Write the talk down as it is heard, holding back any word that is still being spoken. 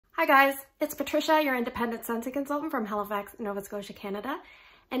Hi guys, it's Patricia, your independent Scentsy consultant from Halifax, Nova Scotia, Canada.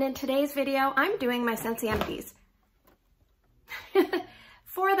 And in today's video, I'm doing my Scentsy Empties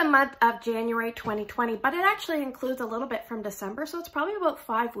for the month of January 2020, but it actually includes a little bit from December, so it's probably about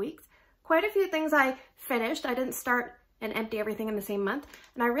 5 weeks. Quite a few things I finished. I didn't start and empty everything in the same month,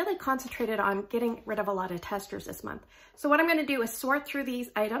 and I really concentrated on getting rid of a lot of testers this month. So what I'm going to do is sort through these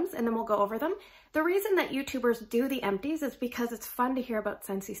items and then we'll go over them. The reason that YouTubers do the empties is because it's fun to hear about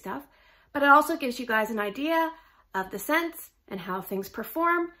Scentsy stuff, but it also gives you guys an idea of the scents and how things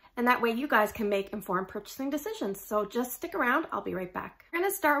perform, and that way you guys can make informed purchasing decisions. So just stick around, I'll be right back. We're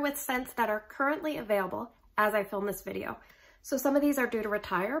going to start with scents that are currently available as I film this video. So some of these are due to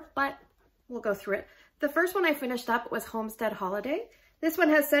retire, but we'll go through it. The first one I finished up was Homestead Holiday. This one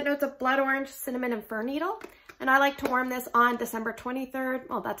has scent notes of blood orange, cinnamon, and fir needle. And I like to warm this on December 23rd.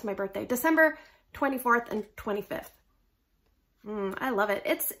 Well, that's my birthday. December 24th and 25th. I love it.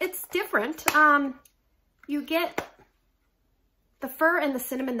 It's different. You get the fir and the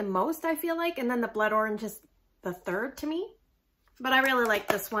cinnamon the most, I feel like, and then the blood orange is the third to me. But I really like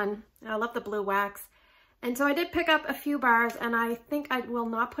this one. I love the blue wax. And so I did pick up a few bars, and I think I will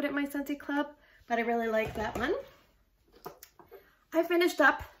not put it in my Scentsy Club, but I really like that one. I finished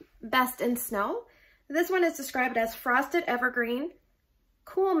up Best in Snow. This one is described as Frosted Evergreen,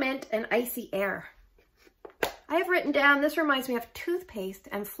 Cool Mint, and Icy Air. I have written down, this reminds me of toothpaste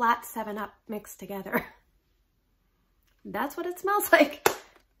and flat 7-Up mixed together. That's what it smells like.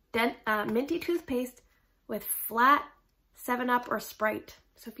 Minty toothpaste with flat 7-Up or Sprite.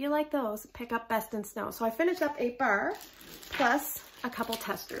 So if you like those, pick up Best in Snow. So I finished up a bar plus a couple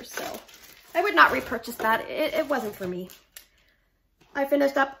testers. So I would not repurchase that. It wasn't for me. I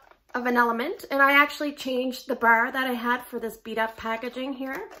finished up a Vanilla Mint, and I actually changed the bar that I had for this beat up packaging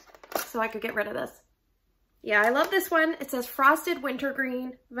here so I could get rid of this. Yeah, I love this one. It says Frosted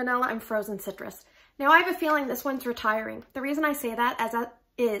Wintergreen, Vanilla, and Frozen Citrus. Now I have a feeling this one's retiring. The reason I say that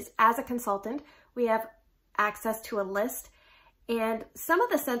is as a consultant, we have access to a list, and some of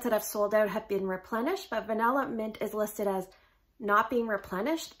the scents that I've sold out have been replenished, but Vanilla Mint is listed as not being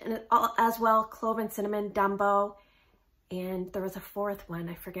replenished, and as well Clove and Cinnamon, Dumbo, and there was a fourth one,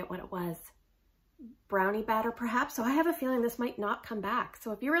 I forget what it was, Brownie Batter perhaps. So I have a feeling this might not come back.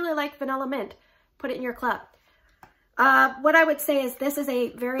 So if you really like Vanilla Mint, put it in your club. What I would say is this is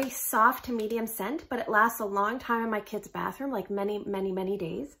a very soft to medium scent, but it lasts a long time in my kids' bathroom, like many, many, many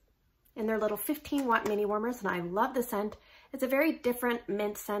days. And they're little 15-watt mini warmers, and I love the scent. It's a very different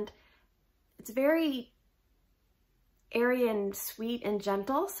mint scent. It's very airy and sweet and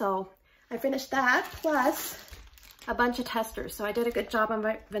gentle. So I finished that plus a bunch of testers. So I did a good job on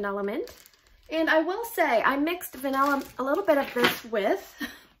my Vanilla Mint. And I will say I mixed vanilla, a little bit of this with,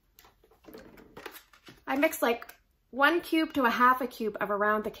 I mixed like 1 cube to a half a cube of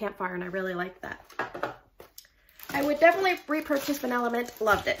Around the Campfire, and I really like that. I would definitely repurchase Vanilla Mint,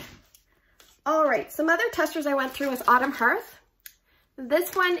 loved it. All right, some other testers I went through was Autumn Hearth.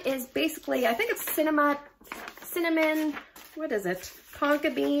 This one is basically, I think it's cinnamon, what is it?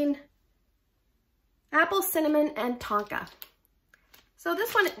 Tonka bean, apple, cinnamon, and tonka. So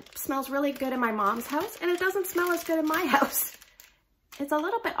this one smells really good in my mom's house, and it doesn't smell as good in my house. It's a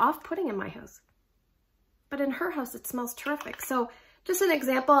little bit off-putting in my house, but in her house it smells terrific. So just an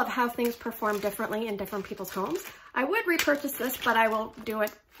example of how things perform differently in different people's homes. I would repurchase this, but I will do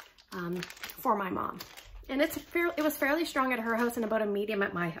it for my mom. And it was fairly strong at her house and about a medium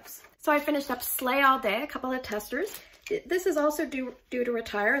at my house. So I finished up Slay All Day, a couple of testers. This is also due to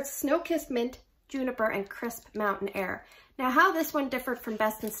retire. It's Snow-Kissed Mint, Juniper, and Crisp Mountain Air. Now how this one differed from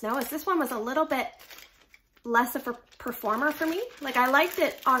Best in Snow is this one was a little bit less of a performer for me. Like I liked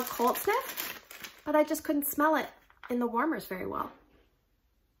it on cold sniff, but I just couldn't smell it in the warmers very well.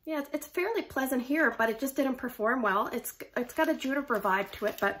 Yeah, it's fairly pleasant here, but it just didn't perform well. It's got a juniper vibe to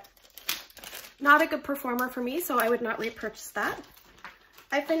it, but not a good performer for me, so I would not repurchase that.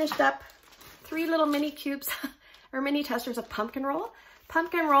 I finished up 3 little mini cubes or mini testers of Pumpkin Roll.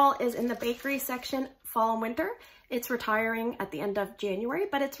 Pumpkin Roll is in the bakery section, fall and winter. It's retiring at the end of January,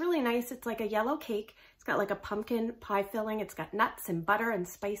 but it's really nice. It's like a yellow cake. It's got like a pumpkin pie filling. It's got nuts and butter and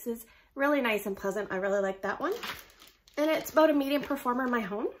spices. Really nice and pleasant. I really like that one. And it's about a medium performer in my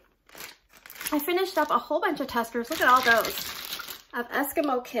home. I finished up a whole bunch of testers. Look at all those of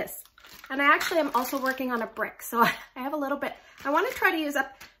Eskimo Kiss. And I actually am also working on a brick. So I have a little bit, I want to try to use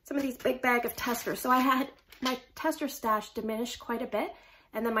up some of these big bag of testers. So I had my tester stash diminished quite a bit.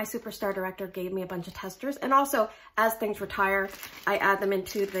 And then my Superstar director gave me a bunch of testers. And also, as things retire, I add them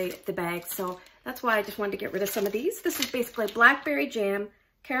into the bag. So that's why I just wanted to get rid of some of these. This is basically blackberry jam,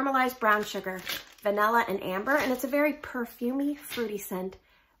 caramelized brown sugar, vanilla, and amber. And it's a very perfumey, fruity scent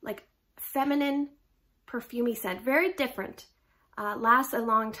like feminine perfumey scent, very different. Lasts a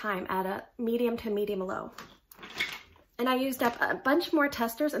long time at a medium to medium low. And I used up a bunch more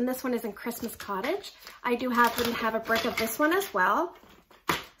testers, and this one is in Christmas Cottage. I do happen to have a brick of this one as well.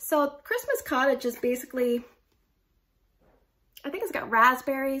 So Christmas Cottage is basically, I think it's got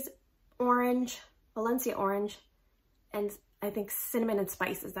raspberries, orange, Valencia orange, and I think cinnamon and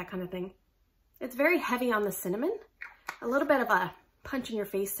spices, that kind of thing. It's very heavy on the cinnamon, a little bit of a punch in your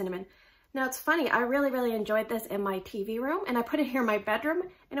face cinnamon. Now it's funny, I really enjoyed this in my TV room, and I put it here in my bedroom,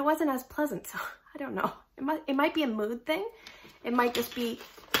 and it wasn't as pleasant, so I don't know. It might be a mood thing. It might just be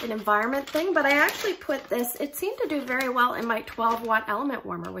an environment thing, but I actually put this, it seemed to do very well in my 12-watt element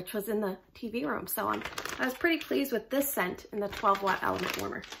warmer, which was in the TV room. So I was pretty pleased with this scent in the 12-watt element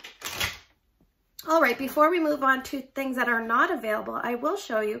warmer. All right, before we move on to things that are not available, I will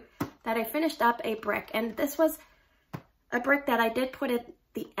show you that I finished up a brick, and this was a brick that I did put at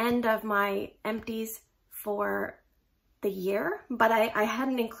the end of my empties for the year, but I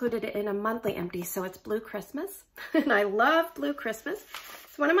hadn't included it in a monthly empty, so it's Blue Christmas, and I love Blue Christmas.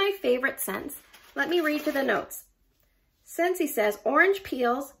 It's one of my favorite scents. Let me read you the notes. Scentsy says orange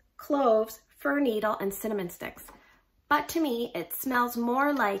peels, cloves, fir needle, and cinnamon sticks. But to me, it smells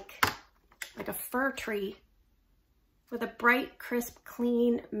more like a fir tree with a bright, crisp,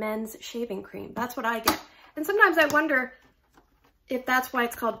 clean men's shaving cream. That's what I get. And sometimes I wonder if that's why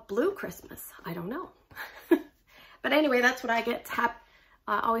it's called Blue Christmas. I don't know. But anyway, that's what I get.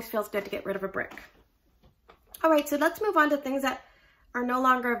 Always feels good to get rid of a brick. All right, so let's move on to things that are no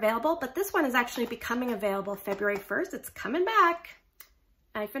longer available, but this one is actually becoming available February 1st. It's coming back.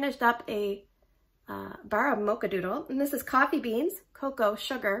 I finished up a bar of Mocha Doodle, and this is coffee beans, cocoa,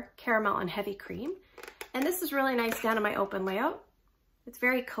 sugar, caramel, and heavy cream. And this is really nice down in my open layout. It's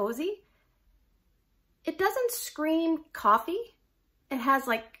very cozy. It doesn't scream coffee. It has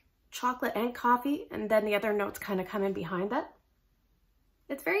like chocolate and coffee, and then the other notes kind of come in behind that.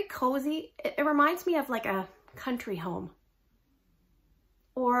 It's very cozy. It reminds me of like a country home,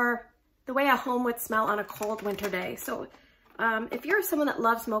 or the way a home would smell on a cold winter day. So if you're someone that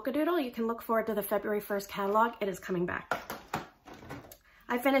loves Mocha Doodle, you can look forward to the February 1st catalog. It is coming back.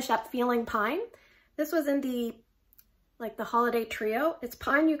 I finished up Feeling Pine. This was in the holiday trio. It's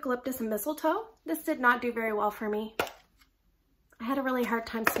pine, eucalyptus, and mistletoe. This did not do very well for me. I had a really hard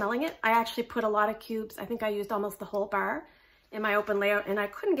time smelling it. I actually put a lot of cubes. I think I used almost the whole bar in my open layout, and I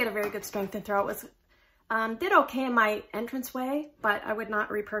couldn't get a very good strength and throw. It was, did okay in my entranceway, but I would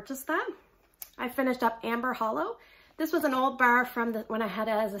not repurchase that. I finished up Amber Hollow. This was an old bar from when I had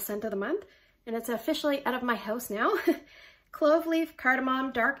it as a scent of the month, and it's officially out of my house now. Clove leaf,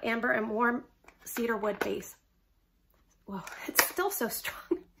 cardamom, dark amber, and warm cedar wood base. Whoa, it's still so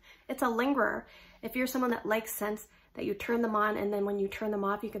strong. It's a lingerer. If you're someone that likes scents that you turn them on, and then when you turn them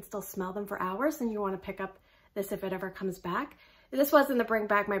off, you can still smell them for hours, and you want to pick up this if it ever comes back. This was in the Bring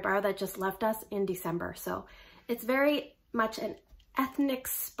Back My Bar that just left us in December. So it's very much an ethnic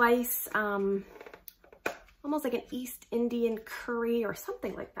spice, almost like an East Indian curry or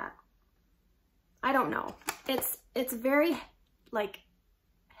something like that. I don't know. It's very like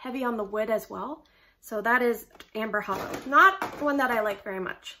heavy on the wood as well. So that is Amber Hollow. Not one that I like very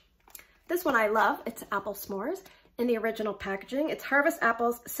much. This one I love. It's Apple S'mores. In the original packaging, it's harvest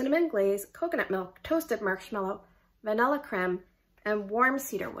apples, cinnamon glaze, coconut milk, toasted marshmallow, vanilla creme, and warm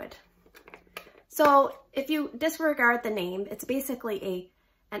cedar wood. So if you disregard the name, it's basically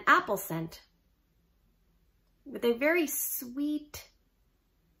an apple scent with a very sweet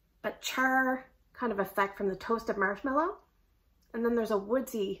but char kind of effect from the toasted marshmallow. And then there's a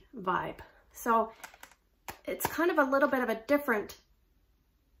woodsy vibe. So it's kind of a little bit of a different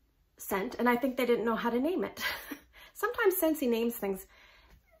scent, and I think they didn't know how to name it. Sometimes Scentsy names things,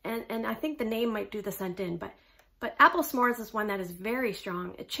 and I think the name might do the scent in, but Apple S'mores is one that is very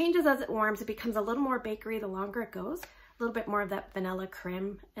strong. It changes as it warms. It becomes a little more bakery the longer it goes. A little bit more of that vanilla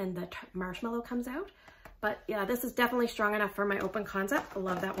creme and the marshmallow comes out. But yeah, this is definitely strong enough for my open concept. I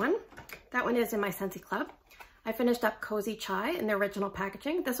love that one. That one is in my Scentsy Club. I finished up Cozy Chai in the original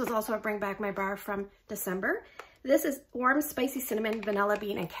packaging. This was also a Bring Back My Bar from December. This is warm, spicy cinnamon, vanilla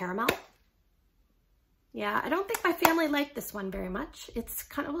bean, and caramel. Yeah, I don't think my family liked this one very much. It's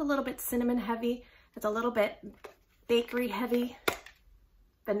kind of a little bit cinnamon heavy. It's a little bit bakery heavy,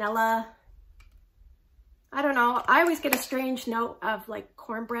 vanilla. I don't know. I always get a strange note of like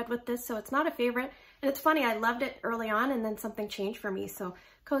cornbread with this, so it's not a favorite. And it's funny, I loved it early on and then something changed for me. So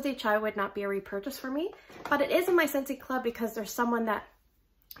Cozy Chai would not be a repurchase for me, but it is in my Scentsy Club because there's someone that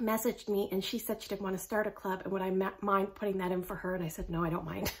messaged me and she said she didn't want to start a club, and would I mind putting that in for her? And I said, no, I don't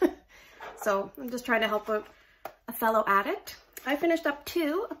mind. So I'm just trying to help out a fellow addict. I finished up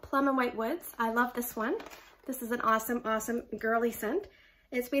 2 Plum and White Woods. I love this one. This is an awesome, awesome girly scent.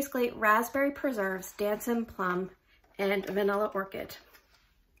 It's basically raspberry preserves, dancing plum, and vanilla orchid.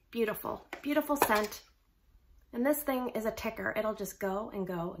 Beautiful, beautiful scent. And this thing is a ticker. It'll just go and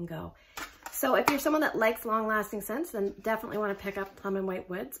go and go. So if you're someone that likes long-lasting scents, then definitely want to pick up Plum and White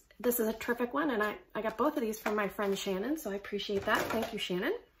Woods. This is a terrific one, and I got both of these from my friend Shannon, so I appreciate that. Thank you,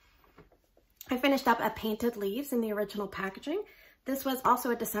 Shannon. I finished up a Painted Leaves in the original packaging. This was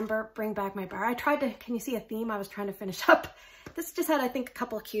also a December Bring Back My Bar. I tried to, can you see a theme I was trying to finish up? This just had, I think, a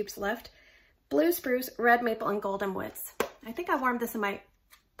couple of cubes left. Blue Spruce, Red Maple, and Golden Woods. I think I warmed this in my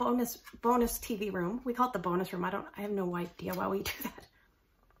bonus TV room. We call it the bonus room. I have no idea why we do that.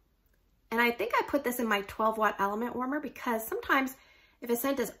 And I think I put this in my 12-watt element warmer because sometimes if a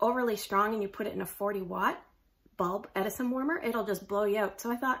scent is overly strong and you put it in a 40-watt bulb Edison warmer, it'll just blow you out. So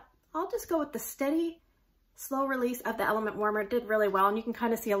I thought, I'll just go with the steady, slow release of the element warmer. It did really well, and you can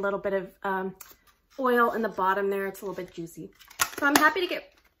kind of see a little bit of oil in the bottom there. It's a little bit juicy. So I'm happy to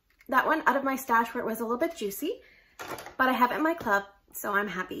get that one out of my stash where it was a little bit juicy, but I have it in my club, so I'm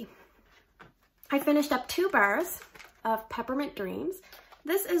happy. I finished up 2 bars of Peppermint Dreams.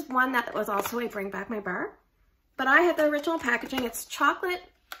 This is one that was also a Bring Back My Bar, but I have the original packaging. It's chocolate,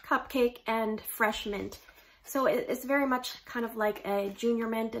 cupcake, and fresh mint. So it's very much kind of like a Junior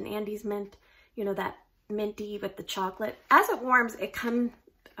Mint and Andy's Mint, you know, that minty with the chocolate. As it warms, it comes,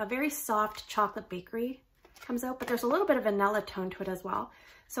 a very soft chocolate bakery comes out, but there's a little bit of vanilla tone to it as well.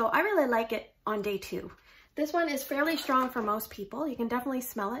 So I really like it on day 2. This one is fairly strong for most people. You can definitely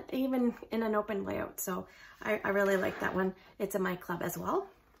smell it, even in an open layout. So I really like that one. It's in my club as well.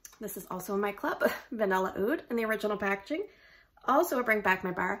 This is also in my club, Vanilla Oud in the original packaging. Also a Bring Back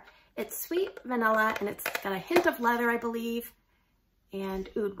My Bar. It's sweet vanilla, and it's got a hint of leather, I believe, and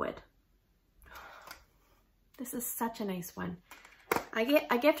oud wood. This is such a nice one.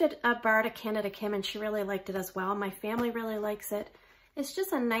 I gifted a bar to Canada Kim, and she really liked it as well. My family really likes it. It's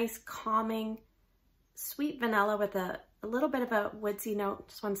just a nice, calming, sweet vanilla with a little bit of a woodsy note.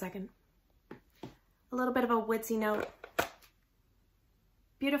 Just one second. A little bit of a woodsy note.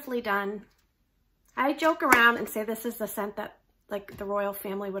 Beautifully done. I joke around and say this is the scent that like the royal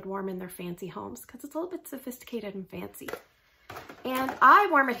family would warm in their fancy homes because it's a little bit sophisticated and fancy. And I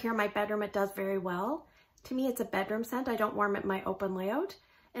warm it here in my bedroom. It does very well. To me, it's a bedroom scent. I don't warm it in my open layout.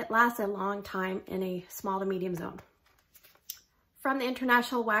 It lasts a long time in a small to medium zone. From the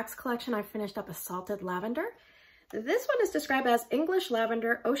International Wax Collection, I finished up a Salted Lavender. This one is described as English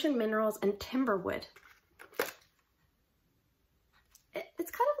Lavender, Ocean Minerals, and Timberwood.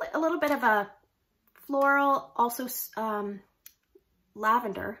 It's kind of like a little bit of a floral, also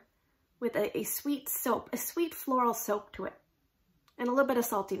lavender with a sweet soap, a sweet floral soap to it, and a little bit of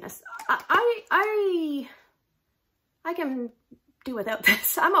saltiness. I can do without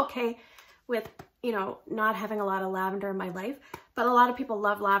this. I'm okay with, you know, not having a lot of lavender in my life, but a lot of people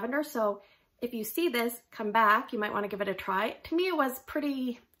love lavender. So if you see this, come back. You might want to give it a try. To me, it was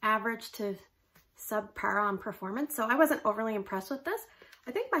pretty average to subpar on performance, so I wasn't overly impressed with this.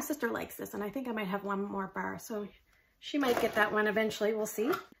 I think my sister likes this, and I think I might have one more bar, so she might get that one eventually. We'll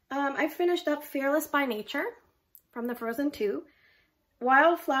see. I finished up Fearless by Nature from the Frozen 2.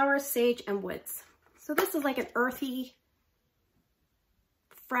 Wildflowers, Sage, and Woods. So this is like an earthy,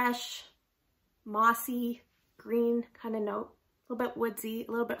 fresh, mossy, green kind of note. A little bit woodsy,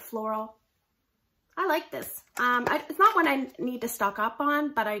 a little bit floral. I like this. It's not one I need to stock up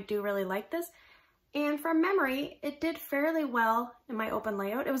on, but I do really like this. And from memory, it did fairly well in my open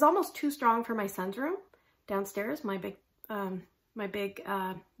layout. It was almost too strong for my son's room downstairs, my big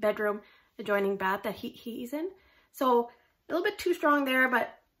bedroom adjoining bath that he's in. So a little bit too strong there,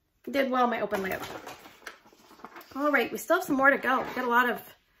 but did well in my open layout. All right, we still have some more to go. We got a lot of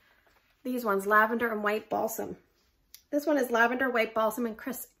these ones, Lavender and White Balsam. This one is Lavender, White Balsam, and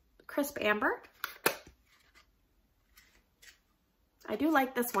Crisp Amber. I do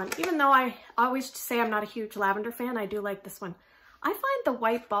like this one. Even though I always say I'm not a huge lavender fan, I do like this one. I find the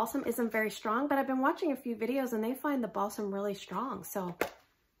White Balsam isn't very strong, but I've been watching a few videos and they find the balsam really strong. So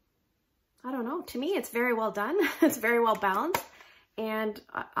I don't know. To me, it's very well done. It's very well balanced. And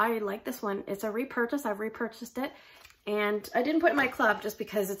I like this one. It's a repurchase. I've repurchased it. And I didn't put it in my club just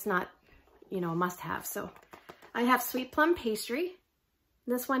because it's not, you know, a must-have. So I have Sweet Plum Pastry.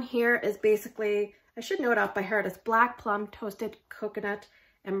 This one here is basically, I should know it off by heart. It's Black Plum, Toasted Coconut,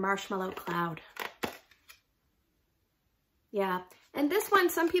 and Marshmallow Cloud. Yeah. And this one,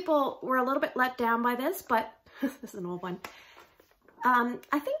 some people were a little bit let down by this, but this is an old one.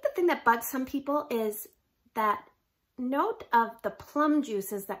 I think the thing that bugs some people is that note of the plum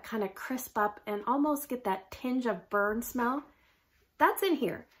juices that kind of crisp up and almost get that tinge of burn smell. That's in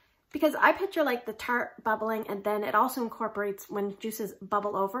here. Because I picture like the tart bubbling, and then it also incorporates when juices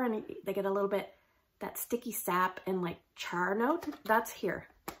bubble over and they get a little bit that sticky sap and like char note. That's here.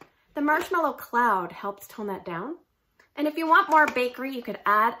 The marshmallow cloud helps tone that down. And if you want more bakery, you could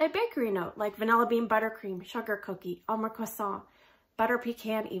add a bakery note like vanilla bean buttercream, sugar cookie, almond croissant, butter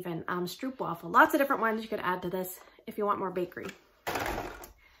pecan even, stroopwafel. Lots of different ones you could add to this if you want more bakery.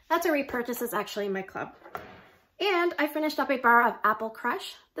 That's a repurchase. It's actually in my club. And I finished up a bar of Apple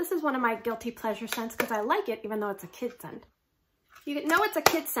Crush. This is one of my guilty pleasure scents because I like it even though it's a kid scent. You know it's a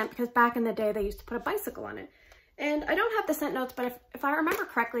kid scent because back in the day they used to put a bicycle on it. And I don't have the scent notes, but if I remember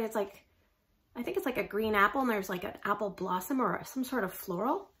correctly, it's like, I think it's like a green apple and there's like an apple blossom or some sort of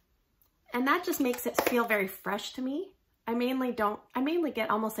floral. And that just makes it feel very fresh to me. I mainly get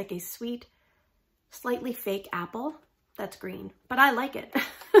almost like a sweet, slightly fake apple that's green, but I like it.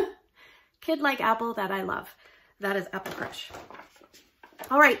 Kid-like apple that I love. That is Apple Crush.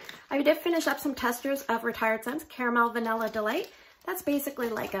 All right, I did finish up some testers of Retired Scents, Caramel Vanilla Delight. That's basically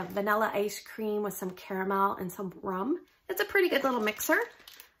like a vanilla ice cream with some caramel and some rum. It's a pretty good little mixer.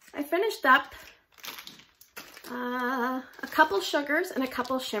 I finished up a couple sugars and a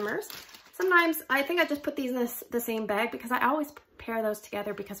couple shimmers. Sometimes I think I just put these in the same bag because I always pair those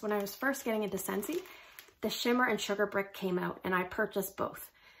together because when I was first getting into Scentsy, the shimmer and sugar brick came out and I purchased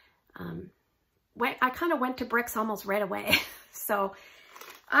both. I kind of went to bricks almost right away. So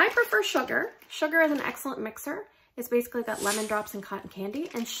I prefer sugar. Sugar is an excellent mixer. It's basically got lemon drops and cotton candy,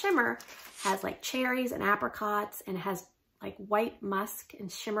 and shimmer has like cherries and apricots and has like white musk and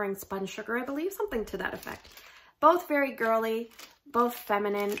shimmering spun sugar, I believe, something to that effect. Both very girly, both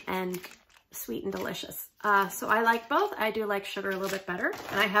feminine and sweet and delicious. So I like both. I do like sugar a little bit better,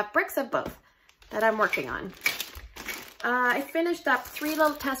 and I have bricks of both that I'm working on. I finished up 3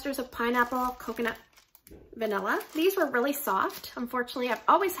 little testers of pineapple, coconut, vanilla. These were really soft. Unfortunately, I've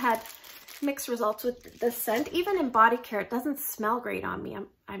always had mixed results with the scent. Even in body care, it doesn't smell great on me.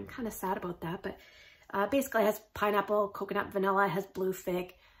 I'm kind of sad about that, but basically it has pineapple, coconut, vanilla, it has blue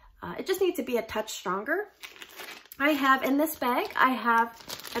fig. It just needs to be a touch stronger. I have in this bag, I have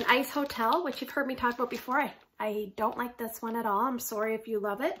an Ice Hotel, which you've heard me talk about before. I don't like this one at all. I'm sorry if you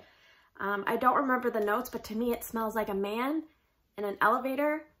love it. I don't remember the notes, but to me it smells like a man in an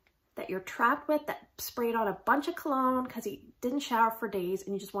elevator that you're trapped with that sprayed on a bunch of cologne because he didn't shower for days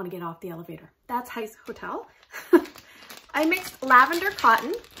and you just want to get off the elevator. That's Ice Hotel. I mixed lavender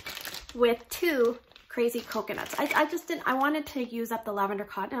cotton with 2 crazy coconuts. I wanted to use up the lavender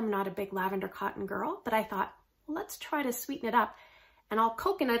cotton. I'm not a big lavender cotton girl, but I thought, well, let's try to sweeten it up, and I'll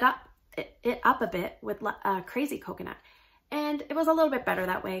coconut it up a bit with crazy coconut. And it was a little bit better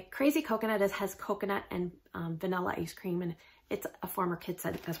that way. Crazy coconut has coconut and vanilla ice cream, and it's a former kid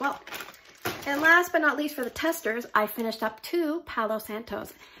scent as well. And last but not least for the testers, I finished up 2 Palo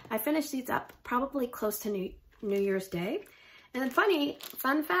Santos. I finished these up probably close to New Year's Day. And then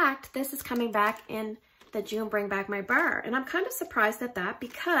fun fact, this is coming back in the June Bring Back My Bar. And I'm kind of surprised at that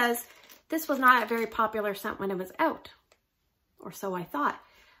because this was not a very popular scent when it was out, or so I thought.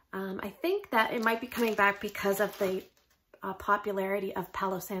 I think that it might be coming back because of the popularity of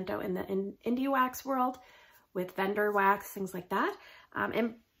Palo Santo in the indie wax world with vendor wax, things like that.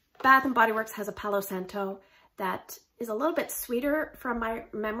 And Bath & Body Works has a Palo Santo that is a little bit sweeter from my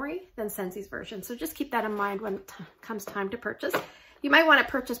memory than Scentsy's version. So just keep that in mind when it comes time to purchase. You might want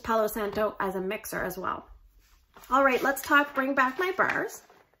to purchase Palo Santo as a mixer as well. All right, let's talk Bring Back My Bars.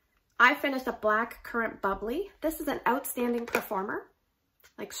 I finished a Black Currant Bubbly. This is an outstanding performer,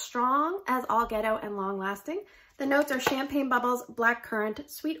 like strong as all get out and long lasting. The notes are champagne bubbles, black currant,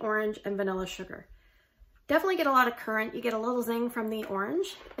 sweet orange, and vanilla sugar. Definitely get a lot of currant. You get a little zing from the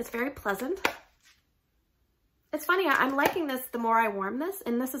orange. It's very pleasant. It's funny, I'm liking this the more I warm this,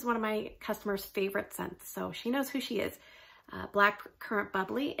 and this is one of my customers' favorite scents, so she knows who she is. Black Currant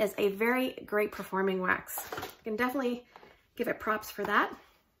Bubbly is a very great performing wax. You can definitely give it props for that.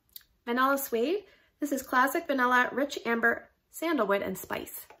 Vanilla Suede. This is classic vanilla, rich amber, sandalwood, and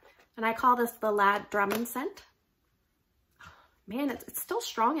spice. And I call this the Lad Drummond scent. Man, it's still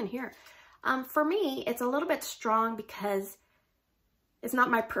strong in here. For me, it's a little bit strong because it's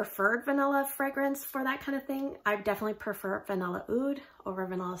not my preferred vanilla fragrance for that kind of thing. I definitely prefer vanilla oud over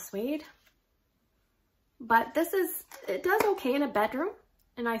vanilla suede. But it does okay in a bedroom.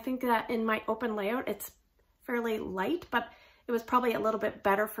 And I think that in my open layout, it's fairly light, but it was probably a little bit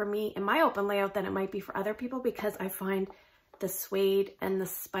better for me in my open layout than it might be for other people because I find the suede and the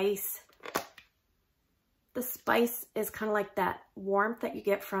spice is kind of like that warmth that you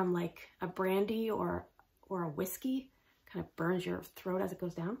get from like a brandy or or a whiskey. Kind of burns your throat as it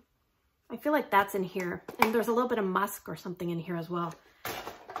goes down. I feel like that's in here. And there's a little bit of musk or something in here as well.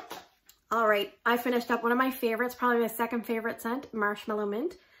 All right, I finished up one of my favorites, probably my second favorite scent, Marshmallow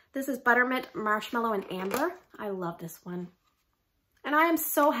Mint. This is Buttermint, Marshmallow, and Amber. I love this one. And I am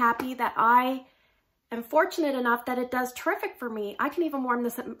so happy that I am fortunate enough that it does terrific for me. I can even warm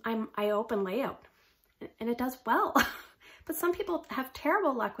this at my open layout, and it does well. But some people have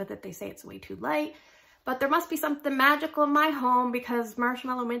terrible luck with it. They say it's way too light, but there must be something magical in my home because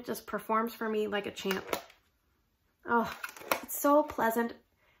Marshmallow Mint just performs for me like a champ. Oh, it's so pleasant,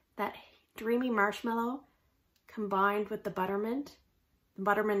 that dreamy marshmallow combined with the buttermint. The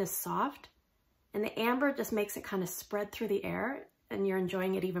buttermint is soft, and the amber just makes it kind of spread through the air, and you're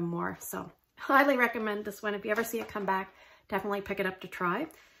enjoying it even more. So highly recommend this one. If you ever see it come back, definitely pick it up to try.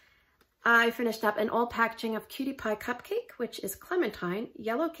 I finished up an old packaging of Cutie Pie Cupcake, which is clementine,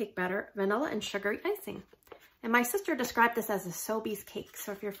 yellow cake batter, vanilla, and sugary icing. And my sister described this as a Sobeys cake.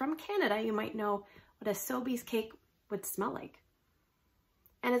 So if you're from Canada, you might know what a Sobeys cake would smell like.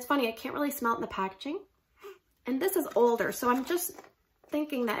 And it's funny, I can't really smell it in the packaging. And this is older, so I'm just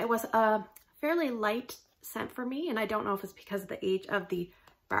thinking that it was a fairly light scent for me, and I don't know if it's because of the age of the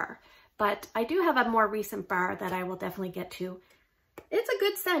bar. But I do have a more recent bar that I will definitely get to. It's a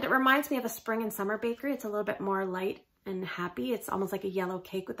good scent. It reminds me of a spring and summer bakery. It's a little bit more light and happy. It's almost like a yellow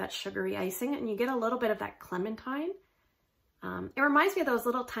cake with that sugary icing, and you get a little bit of that clementine. It reminds me of those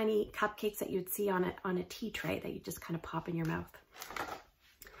little tiny cupcakes that you'd see on a tea tray that you just kind of pop in your mouth.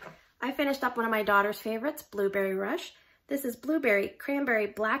 I finished up one of my daughter's favorites, Blueberry Rush. This is blueberry, cranberry,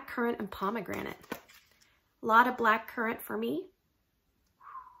 blackcurrant, and pomegranate. A lot of blackcurrant for me.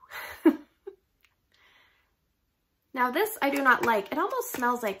 Now this I do not like. It almost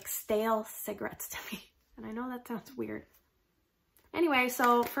smells like stale cigarettes to me. And I know that sounds weird. Anyway,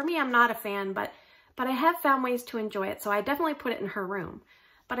 so for me, I'm not a fan, but I have found ways to enjoy it. So I definitely put it in her room.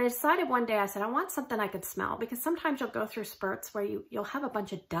 But I decided one day, I said, I want something I could smell, because sometimes you'll go through spurts where you'll have a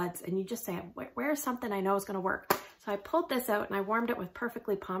bunch of duds and you just say, where's something I know is going to work? So I pulled this out and I warmed it with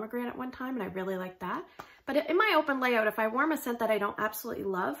Perfectly Pomegranate one time, and I really like that. But in my open layout, if I warm a scent that I don't absolutely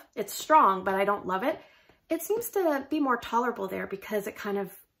love, it's strong, but I don't love it, it seems to be more tolerable there because it kind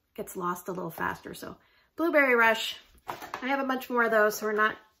of gets lost a little faster. So Blueberry Rush, I have a bunch more of those, so we're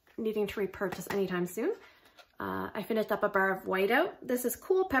not needing to repurchase anytime soon. I finished up a bar of Whiteout. This is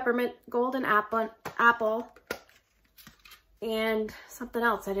Cool Peppermint, Golden Apple, and something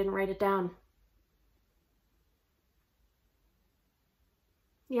else. I didn't write it down.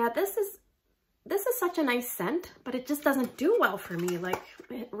 Yeah, this is such a nice scent, but it just doesn't do well for me. Like,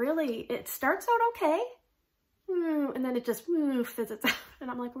 it starts out okay, and then it just fizzles out,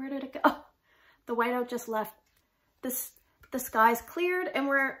 and I'm like, where did it go? The Whiteout just left. The sky's cleared and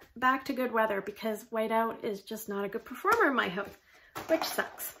we're back to good weather because Whiteout is just not a good performer in my house, which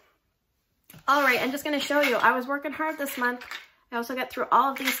sucks. All right, I'm just going to show you. I was working hard this month. I also got through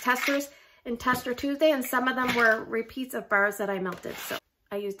all of these testers in Tester Tuesday, and some of them were repeats of bars that I melted. So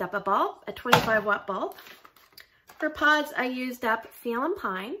I used up a bulb, a 25-watt bulb. For pods, I used up Feelin'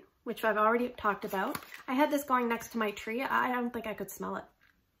 Pine, which I've already talked about. I had this going next to my tree. I don't think I could smell it.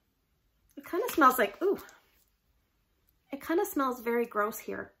 It kind of smells like, ooh. It kind of smells very gross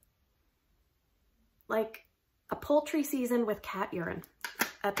here. Like a poultry season with cat urine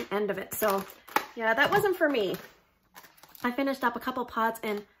at the end of it. So yeah, that wasn't for me. I finished up a couple pods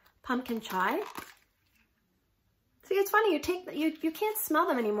in Pumpkin Chai. See, it's funny, you can't smell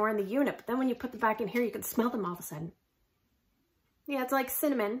them anymore in the unit, but then when you put them back in here, you can smell them all of a sudden. Yeah, it's like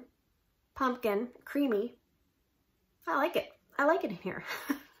cinnamon, pumpkin, creamy. I like it. I like it in here.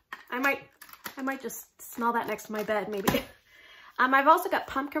 I might just smell that next to my bed, maybe. I've also got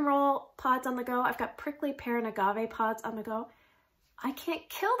pumpkin roll pods on the go. I've got prickly pear and agave pods on the go. I can't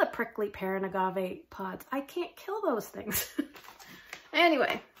kill the prickly pear and agave pods. I can't kill those things.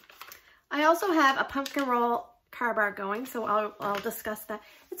 Anyway, I also have a pumpkin roll car bar going, so I'll discuss that.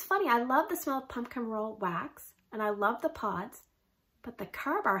 It's funny, I love the smell of pumpkin roll wax, and I love the pods, but the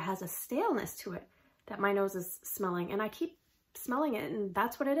car bar has a staleness to it that my nose is smelling, and I keep smelling it, and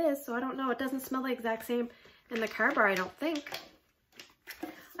that's what it is. So I don't know, it doesn't smell the exact same in the car bar, I don't think.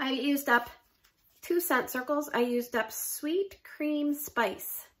 I used up 2 scent circles. I used up Sweet Cream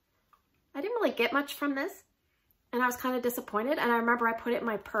Spice. I didn't really get much from this, and I was kind of disappointed. And I remember I put it in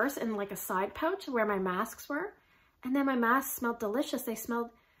my purse in like a side pouch where my masks were, and then my masks smelled delicious. They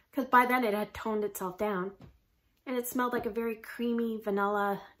smelled, because by then it had toned itself down, and it smelled like a very creamy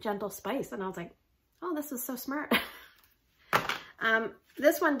vanilla gentle spice, and I was like, oh, this is so smart.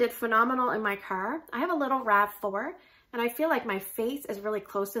 This one did phenomenal in my car. I have a little RAV4, and I feel like my face is really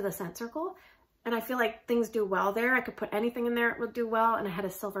close to the scent circle, And I feel like things do well there. I could put anything in there, it would do well. And I had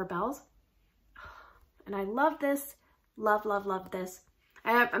a silver bells. And I love this. Love, love, love this.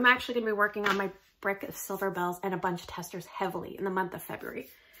 I'm actually going to be working on my brick of silver bells and a bunch of testers heavily in the month of February.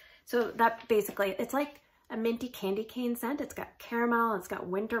 So that basically, it's like a minty candy cane scent. It's got caramel, it's got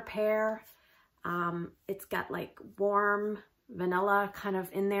winter pear. It's got like warm vanilla kind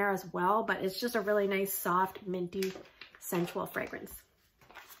of in there as well, but it's just a really nice, soft, minty, sensual fragrance.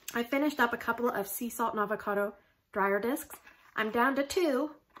 I finished up a couple of sea salt and avocado dryer discs. I'm down to 2,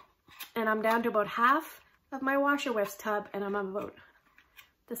 and I'm down to about half of my washer-whiffs tub, and I'm about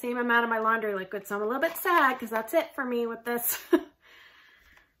the same amount of my laundry liquid, so I'm a little bit sad because that's it for me with this.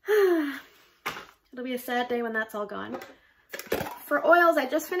 It'll be a sad day when that's all gone. For oils, I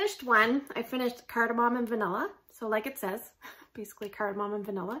just finished one. I finished cardamom and vanilla, so like it says, basically cardamom and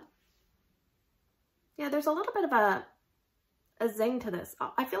vanilla. Yeah, there's a little bit of a zing to this.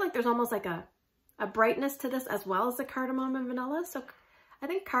 I feel like there's almost like a brightness to this as well as the cardamom and vanilla. So I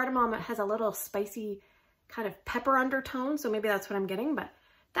think cardamom has a little spicy kind of pepper undertone, so maybe that's what I'm getting, but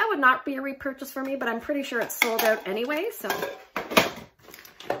that would not be a repurchase for me, but I'm pretty sure it's sold out anyway. So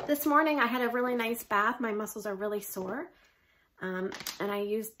this morning I had a really nice bath. My muscles are really sore, and I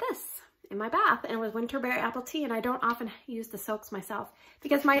used this in my bath, and it was winterberry apple tea, and I don't often use the soaks myself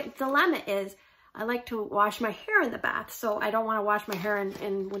because my dilemma is I like to wash my hair in the bath, so I don't want to wash my hair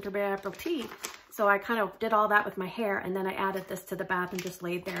in winterberry apple tea. So I kind of did all that with my hair, and then I added this to the bath and just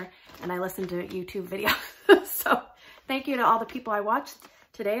laid there, and I listened to YouTube videos. So thank you to all the people I watched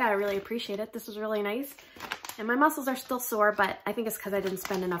today. I really appreciate it. This was really nice. And my muscles are still sore, but I think it's because I didn't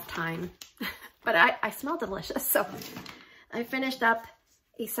spend enough time. But I smell delicious. So I finished up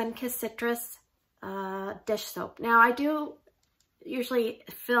a Sunkissed Citrus dish soap. Now I do usually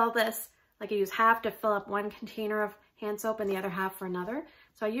fill this, like I use half to fill up one container of hand soap and the other half for another.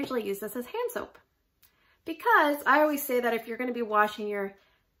 So I usually use this as hand soap because I always say that if you're going to be washing your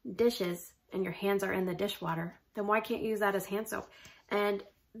dishes and your hands are in the dishwater, then why can't you use that as hand soap? And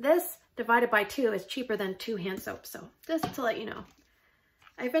this divided by 2 is cheaper than 2 hand soaps. So just to let you know.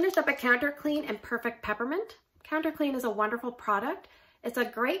 I finished up a Counter Clean and Perfect Peppermint. Counter Clean is a wonderful product. It's a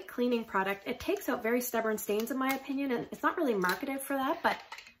great cleaning product. It takes out very stubborn stains in my opinion, and it's not really marketed for that, but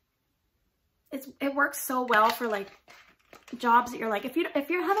it works so well for like jobs that you're like, if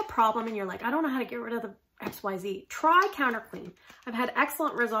you have a problem and you're like, I don't know how to get rid of the XYZ, try Counter Clean. I've had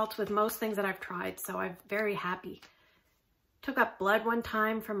excellent results with most things that I've tried, so I'm very happy. Took up blood one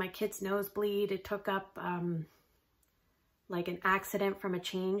time from my kid's nosebleed. It took up like an accident from a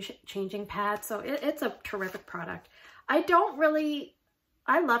changing pad. So it's a terrific product.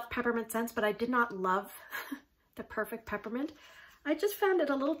 I love peppermint scents, but I did not love the Perfect Peppermint. I just found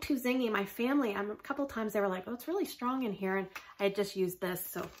it a little too zingy. My family, a couple times they were like, oh, it's really strong in here. And I just used this.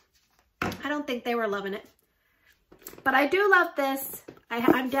 So I don't think they were loving it. But I do love this.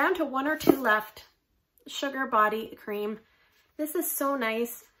 I'm down to 1 or 2 left. Sugar Body Cream. This is so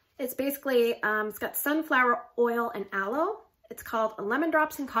nice. It's basically, it's got sunflower oil and aloe. It's called Lemon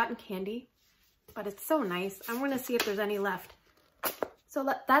Drops and Cotton Candy, but it's so nice. I'm going to see if there's any left.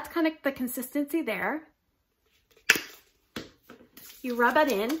 So that's kind of the consistency there. You rub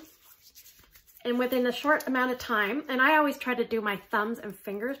it in, and within a short amount of time, and I always try to do my thumbs and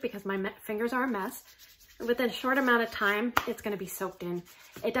fingers because my fingers are a mess. And within a short amount of time, it's going to be soaked in.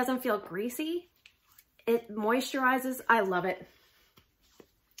 It doesn't feel greasy. It moisturizes. I love it.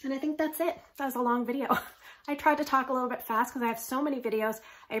 And I think that's it. That was a long video. I tried to talk a little bit fast because I have so many videos.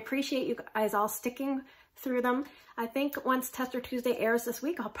 I appreciate you guys all sticking through them. I think once Tester Tuesday airs this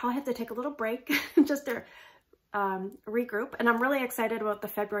week, I'll probably have to take a little break just to regroup. And I'm really excited about the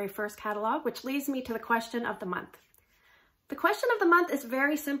February 1st catalog, which leads me to the question of the month. The question of the month is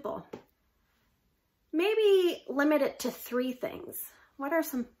very simple. Maybe limit it to 3 things. What are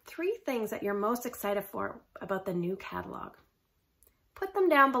some 3 things that you're most excited for about the new catalog? Put them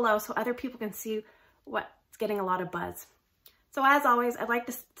down below so other people can see what's getting a lot of buzz. So as always, I'd like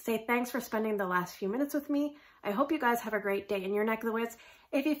to say thanks for spending the last few minutes with me. I hope you guys have a great day in your neck of the woods.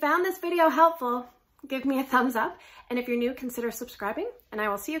 If you found this video helpful, give me a thumbs up. And if you're new, consider subscribing. And I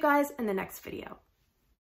will see you guys in the next video.